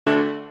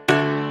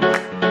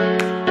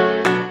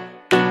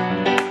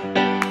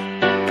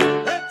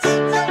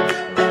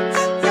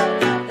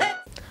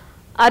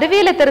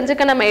அறிவியலை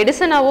தெரிஞ்சுக்க நம்ம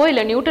எடிசனாவோ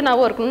இல்லை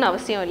நியூட்டனாவோ இருக்கணும்னு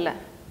அவசியம் இல்லை.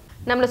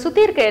 நம்மளை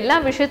சுற்றி இருக்க எல்லா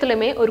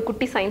விஷயத்துலையுமே ஒரு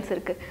குட்டி சயின்ஸ்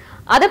இருக்கு.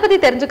 அதை பற்றி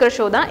தெரிஞ்சுக்கிற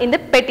ஷோ தான் இந்த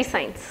பெட்டி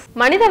சயின்ஸ்.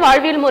 மனித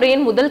வாழ்வியல்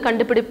முறையின் முதல்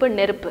கண்டுபிடிப்பு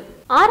நெருப்பு.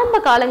 ஆரம்ப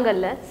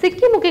காலங்களில்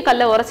சிக்கி முக்கி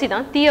கல்லை உரசி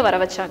தான் தீய வர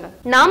வச்சாங்க.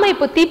 நாம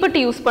இப்போ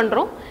தீப்பெட்டி யூஸ்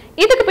பண்றோம்.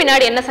 இதுக்கு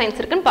பின்னாடி என்ன சயின்ஸ்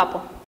இருக்குன்னு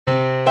பார்ப்போம்.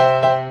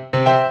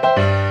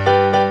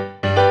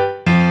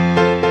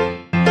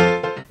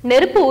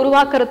 நெருப்பு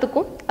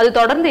உருவாக்குறதுக்கும் அது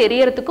தொடர்ந்து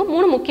எரியறதுக்கும்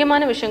 3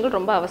 முக்கியமான விஷயங்கள்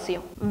ரொம்ப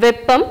அவசியம்.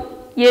 வெப்பம்,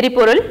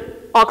 எரிபொருள்,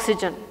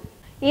 ஆக்சிஜன்.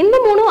 இந்த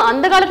 3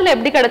 அந்த காலத்துல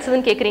எப்படி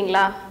கிடைச்சதுன்னு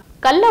கேக்குறீங்களா?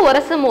 கல்லை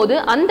உரசும் போது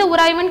அந்த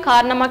உராய்வின்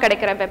காரணமா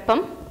கிடைக்கிற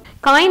வெப்பம்,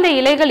 காய்ந்த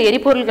இலைகள்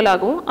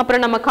எரிபொருள்களாகவும்,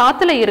 அப்புறம் நம்ம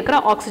காத்துல இருக்கிற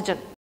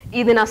ஆக்சிஜன்.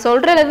 இது நான்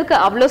சொல்ற அளவுக்கு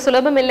அவ்வளோ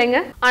சுலபம்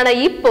இல்லைங்க. ஆனா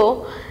இப்போ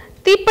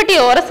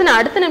தீப்பெட்டியை உரசின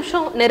அடுத்த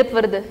நிமிஷம் நெருப்பு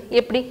வருது.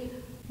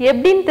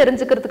 எப்படின்னு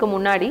தெரிஞ்சுக்கிறதுக்கு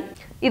முன்னாடி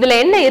இதுல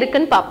என்ன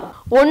இருக்குன்னு பார்ப்போம்.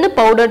 1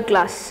 பவுடர்ட்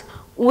கிளாஸ்,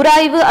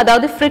 உராய்வு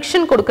அதாவது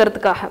ஃப்ரிக்ஷன்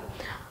கொடுக்கறதுக்காக.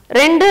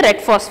 2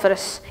 ரெட்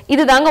பாஸ்பரஸ்.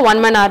 இது தாங்க ஒன்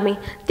மேன் ஆர்மி.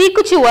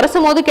 தீக்குச்சி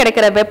உரசும் போது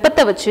கிடைக்கிற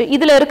வெப்பத்தை வச்சு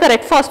இதுல இருக்க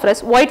ரெட்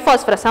பாஸ்பரஸ் ஒயிட்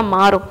பாஸ்பரஸா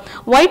மாறும்.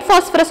 ஒயிட்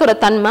பாஸ்பரஸோட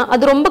தன்மை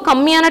அது ரொம்ப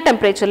கம்மியான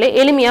டெம்பரேச்சர்ல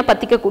எளிமையா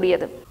பத்திக்க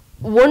கூடியது.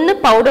 1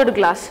 பவுடர்டு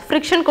கிளாஸ்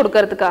ஃப்ரிக்ஷன்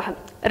கொடுக்கறதுக்காக.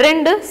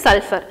 2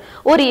 சல்ஃபர்,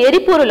 ஒரு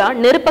எரிபொருளா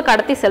நெருப்பை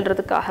கடத்தி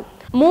செல்றதுக்காக.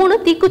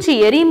 3 தீக்குச்சி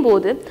எரியும்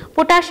போது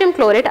பொட்டாசியம்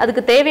குளோரைட்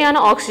அதுக்கு தேவையான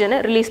ஆக்சிஜனை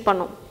ரிலீஸ்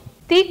பண்ணும்.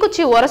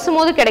 தீக்குச்சி உரசும்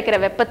போது கிடைக்கிற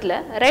வெப்பத்துல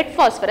ரெட்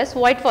பாஸ்பரஸ்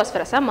ஒயிட்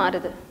பாஸ்பரஸா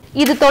மாறுது.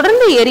 இது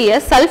தொடர்ந்து எரிய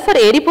சல்ஃபர்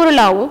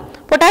எரிபொருளாகவும்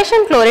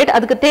பொட்டாசியம் குளோரைட்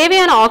அதுக்கு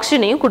தேவையான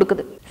ஆக்சிஜனையும்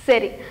கொடுக்குது.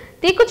 சரி,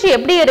 தீக்குச்சி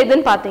எப்படி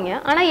எரியுதுன்னு பார்த்தீங்க.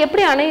 ஆனா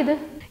எப்படி அணையுது?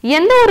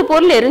 எந்த ஒரு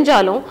பொருள்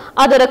எரிஞ்சாலும்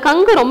அதோட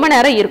கங்கு ரொம்ப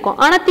நேரம் இருக்கும்.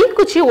 ஆனா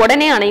தீக்குச்சி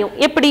உடனே அணையும்.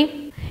 எப்படி?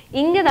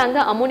 இங்க தாங்க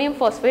அமோனியம்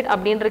பாஸ்பேட்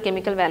அப்படின்ற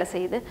கெமிக்கல் வேலை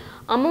செய்யுது.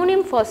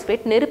 அமோனியம்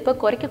பாஸ்பேட் நெருப்பை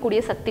குறைக்கக்கூடிய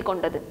சக்தி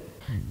கொண்டது.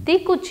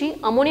 தீக்குச்சி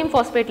அமோனியம்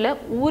பாஸ்பேட்ல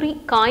ஊறி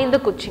காய்ந்த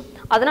குச்சி.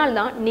 அதனால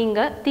தான் நீங்க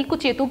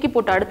தீக்குச்சியை தூக்கி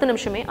போட்டு அடுத்த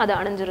நிமிஷமே அது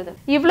அணைஞ்சிருது.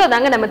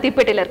 இவ்வளவுதாங்க நம்ம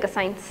தீப்பெட்டியில இருக்க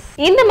சயின்ஸ்.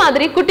 இந்த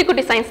மாதிரி குட்டி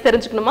குட்டி சயின்ஸ்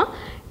தெரிஞ்சுக்கணுமா?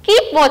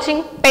 கீப்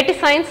வாட்சிங் பெட்டி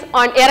சயின்ஸ்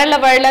ஆன் எரல்ல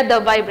வழல த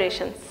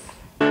வைப்ரேஷன்ஸ்.